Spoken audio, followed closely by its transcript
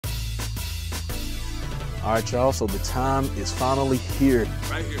All right, y'all, so the time is finally here.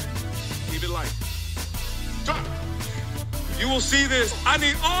 Right here. Keep it light. Drop. You will see this. I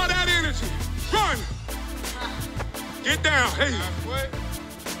need all that energy. Run. Get down. Hey.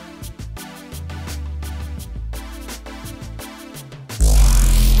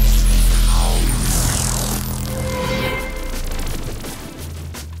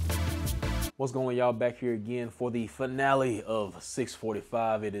 What's going on, y'all? Back here again for the finale of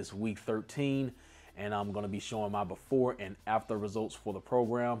 645. It is week 13, and I'm going to be showing my before and after results for the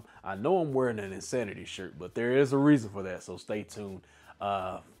program. I know I'm wearing an Insanity shirt, but there is a reason for that, so stay tuned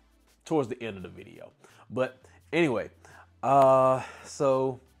towards the end of the video. But anyway,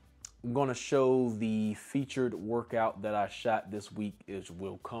 so I'm going to show the featured workout that I shot this week. It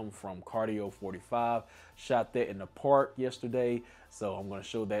will come from Cardio 45. Shot that in the park yesterday, so I'm going to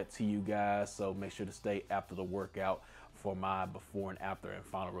show that to you guys. So make sure to stay after the workout for my before and after and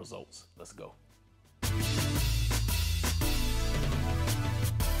final results. Let's go.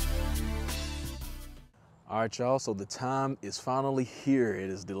 All right, y'all, so the time is finally here. It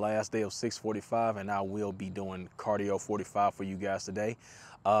is the last day of 645, and I will be doing Cardio 45 for you guys today.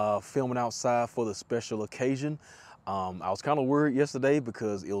 Filming outside for the special occasion. I was kind of worried yesterday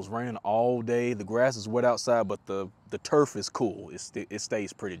because it was raining all day. The grass is wet outside, but the turf is cool. It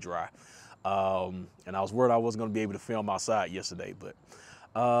stays pretty dry. And I was worried I wasn't going to be able to film outside yesterday, but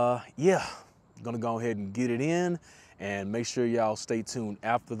yeah, I'm going to go ahead and get it in. And make sure y'all stay tuned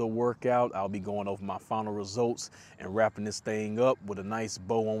after the workout. I'll be going over my final results and wrapping this thing up with a nice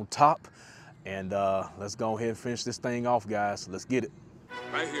bow on top. And let's go ahead and finish this thing off, guys. Let's get it.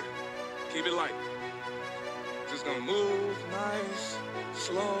 Right here. Keep it light. Just gonna move nice,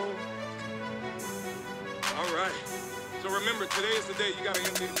 slow. All right. So remember, today is the day you gotta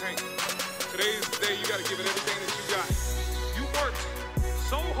empty the tank. Today is the day you gotta give it everything that you got. You worked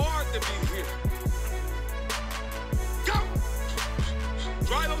so hard to be here. Go!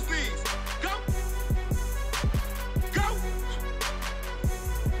 Dry those knees. Go! Go!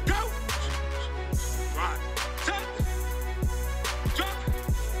 Go! Right. Tap. Jump.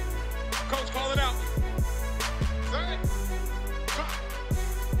 Coach, call it out. Set. Drop.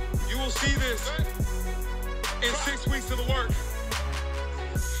 You will see this in 6 weeks of the work.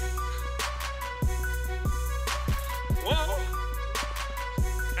 Whoa.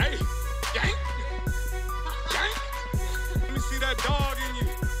 Hey. Yank. Yank. Let me see that dog in you.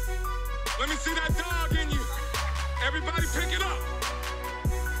 Let me see that dog in you. Everybody pick it up.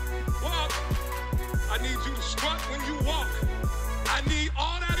 Walk. I need you to strut when you walk. I need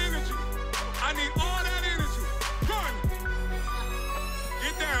all that energy. I need all that energy. Run.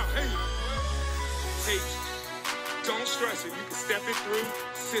 Get down. Hey. Hey. Don't stress it. You can step it through.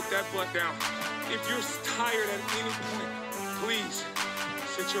 Sit that butt down. If you're tired at any point, please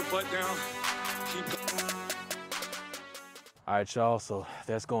sit your butt down. Keep going. All right, y'all, so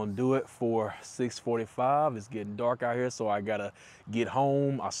that's gonna do it for 645. It's getting dark out here, so I gotta get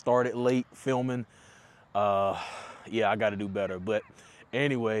home. I started late filming. Yeah, I gotta do better. But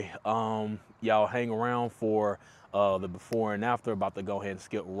anyway, y'all hang around for the before and after. About to go ahead and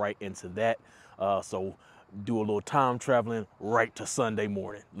skip right into that. So do a little time traveling right to Sunday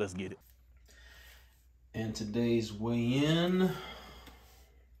morning. Let's get it. And today's weigh-in,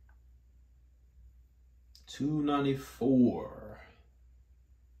 294.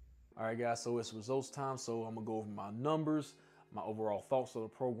 All right, guys, so it's results time. So I'm gonna go over my numbers, my overall thoughts of the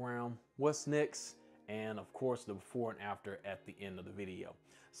program, what's next, and of course the before and after at the end of the video.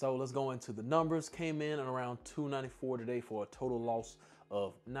 So let's go into the numbers. Came in at around 294 today for a total loss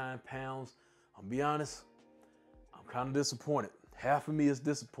of 9 pounds. I'll be honest, I'm kind of disappointed. Half of me is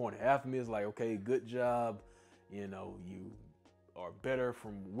disappointed. Half of me is like, okay, good job. You know, you are better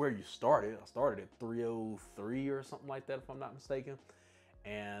from where you started. I started at 303 or something like that, if I'm not mistaken.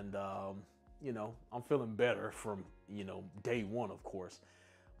 And, you know, I'm feeling better from, you know, day one, of course.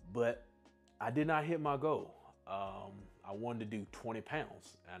 But I did not hit my goal. I wanted to do 20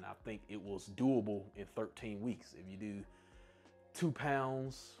 pounds, and I think it was doable in 13 weeks. If you do 2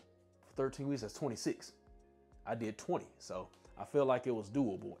 pounds for 13 weeks, that's 26. I did 20, so I feel like it was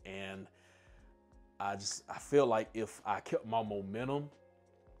doable. And I feel like if I kept my momentum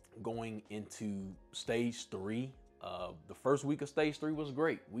going into stage 3, the first week of stage 3 was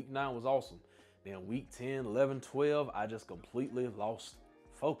great. Week 9 was awesome. Then week 10, 11, 12, I just completely lost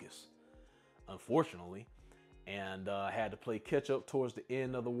focus, unfortunately. And I had to play catch up towards the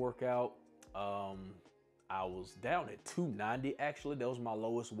end of the workout. I was down at 290, actually. That was my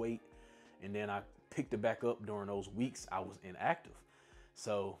lowest weight. And then I picked it back up during those weeks I was inactive.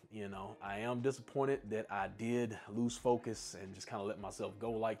 So, you know, I am disappointed that I did lose focus and just kind of let myself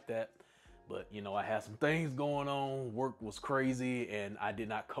go like that. But you know, I had some things going on. Work was crazy, and I did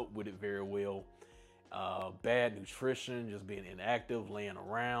not cope with it very well. Bad nutrition, just being inactive, laying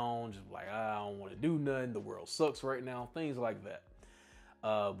around, just like I don't want to do nothing. The world sucks right now. Things like that.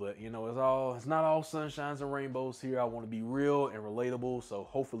 But you know, it's not all sunshines and rainbows here. I want to be real and relatable, so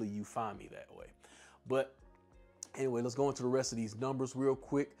hopefully you find me that way. But anyway, let's go into the rest of these numbers real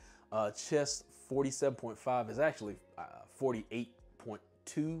quick. Chest 47.5 is actually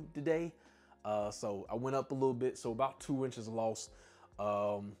 48.2 today. So I went up a little bit, so about 2 inches lost.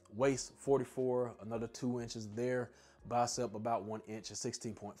 Waist 44, another 2 inches there. Bicep about 1 inch at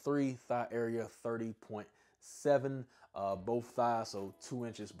 16.3. Thigh area 30.7. Both thighs, so 2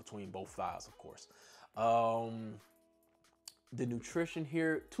 inches between both thighs, of course. The nutrition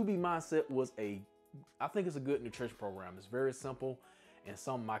here, 2B Mindset was I think it's a good nutrition program. It's very simple and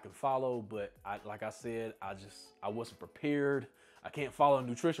something I can follow, but like I said, I wasn't prepared. I can't follow a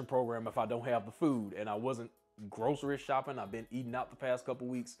nutrition program if I don't have the food, and I wasn't grocery shopping. I've been eating out the past couple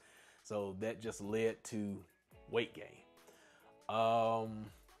weeks, so that just led to weight gain.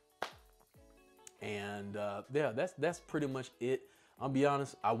 Yeah, that's pretty much it. I'll be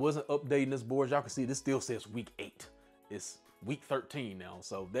honest, I wasn't updating this board. Y'all can see this still says week 8. It's week 13 now,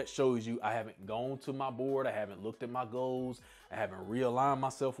 so that shows you I haven't gone to my board. I haven't looked at my goals. I haven't realigned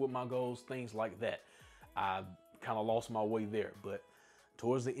myself with my goals, things like that. I kind of lost my way there, but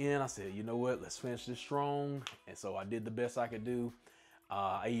towards the end, I said, you know what, let's finish this strong. And so I did the best I could do.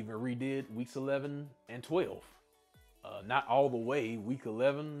 I even redid weeks 11 and 12. Not all the way. Week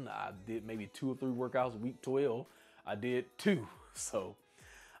 11, I did maybe 2 or 3 workouts. Week 12, I did 2. So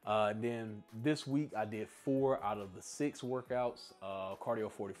then this week, I did 4 out of the 6 workouts.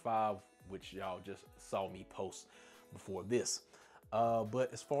 Cardio 45, which y'all just saw me post before this.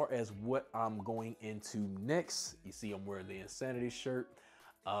 But as far as what I'm going into next, you see I'm wearing the Insanity shirt.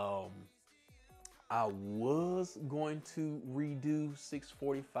 I was going to redo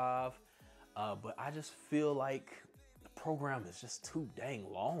 645, but I just feel like the program is just too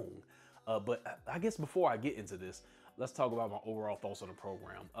dang long. But I guess before I get into this, let's talk about my overall thoughts on the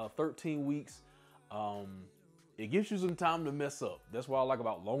program. 13 weeks, it gives you some time to mess up. That's what I like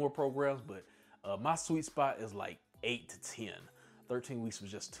about longer programs, but my sweet spot is like 8 to 10. 13 weeks was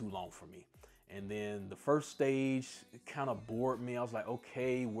just too long for me. And then the first stage kind of bored me. I was like,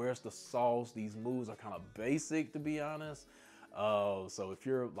 okay, where's the sauce? These moves are kind of basic, to be honest. So if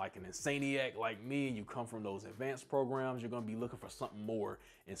you're like an insaniac like me and you come from those advanced programs, you're going to be looking for something more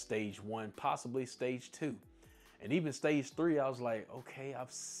in stage 1, possibly stage 2. And even stage 3, I was like, okay,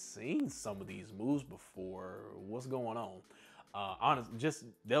 I've seen some of these moves before. What's going on?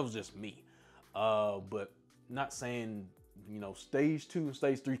 That was just me. But not saying, you know, stage 2 and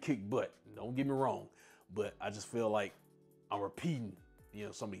stage 3 kick butt. Don't get me wrong, but I just feel like I'm repeating, you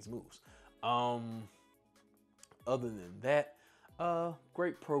know, some of these moves. Other than that,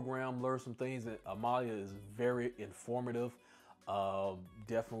 great program. Learned some things. That Amalia is very informative.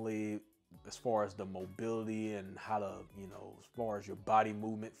 Definitely as far as the mobility and how to, you know, as far as your body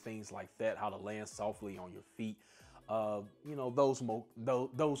movement, things like that, how to land softly on your feet. You know,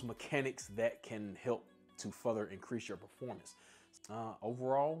 those mechanics that can help to further increase your performance.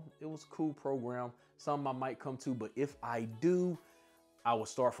 Overall, it was a cool program. Some I might come to, but if I do, I will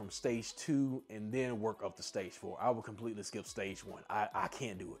start from stage 2 and then work up to stage 4. I will completely skip stage 1. I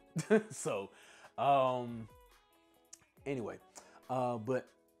can't do it. So, anyway, but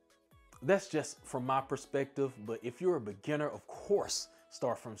that's just from my perspective. But if you're a beginner, of course,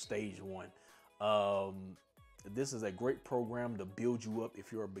 start from stage 1. This is a great program to build you up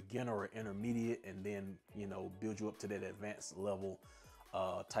if you're a beginner or intermediate, and then, you know, build you up to that advanced level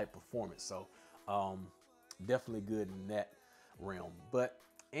type performance. So definitely good in that realm. But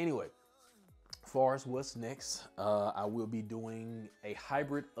anyway, as far as what's next, I will be doing a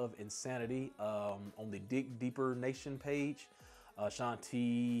hybrid of Insanity on the Dig Deeper Nation page.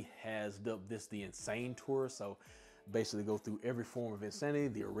 Shanti has dubbed this the Insane Tour. So basically go through every form of Insanity,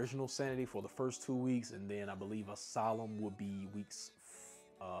 the original Sanity for the first 2 weeks, and then I believe Asylum will be weeks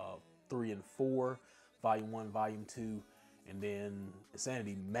 3 and 4, volume 1, volume 2, and then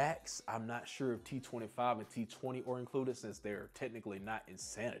Insanity Max. I'm not sure if T25 and T20 are included, since they're technically not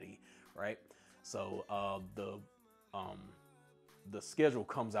Insanity, right? So the schedule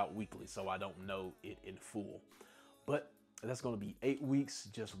comes out weekly, so I don't know it in full, but that's going to be 8 weeks,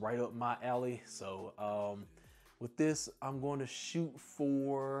 just right up my alley. So with this, I'm going to shoot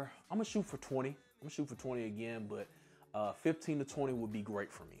for 20. I'm gonna shoot for 20 again, but 15 to 20 would be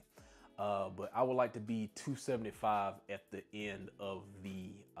great for me. But I would like to be 275 at the end of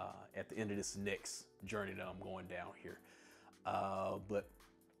this next journey that I'm going down here. But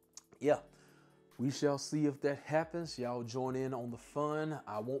yeah, we shall see if that happens. Y'all join in on the fun.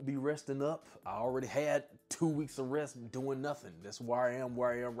 I won't be resting up. I already had 2 weeks of rest doing nothing. That's where I am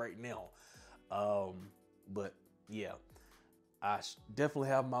right now. But yeah, I definitely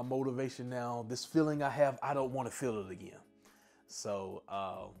have my motivation now. This feeling I have, I don't want to feel it again. So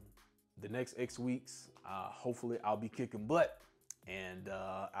the next X weeks, hopefully I'll be kicking butt, and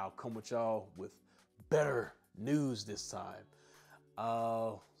I'll come with y'all with better news this time.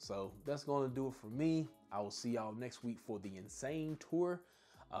 So that's going to do it for me. I will see y'all next week for the Insane Tour.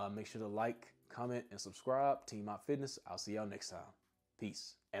 Make sure to like, comment, and subscribe. Team Out Fitness. I'll see y'all next time.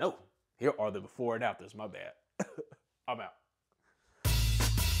 Peace. And oh, here are the before and afters. My bad. I'm out.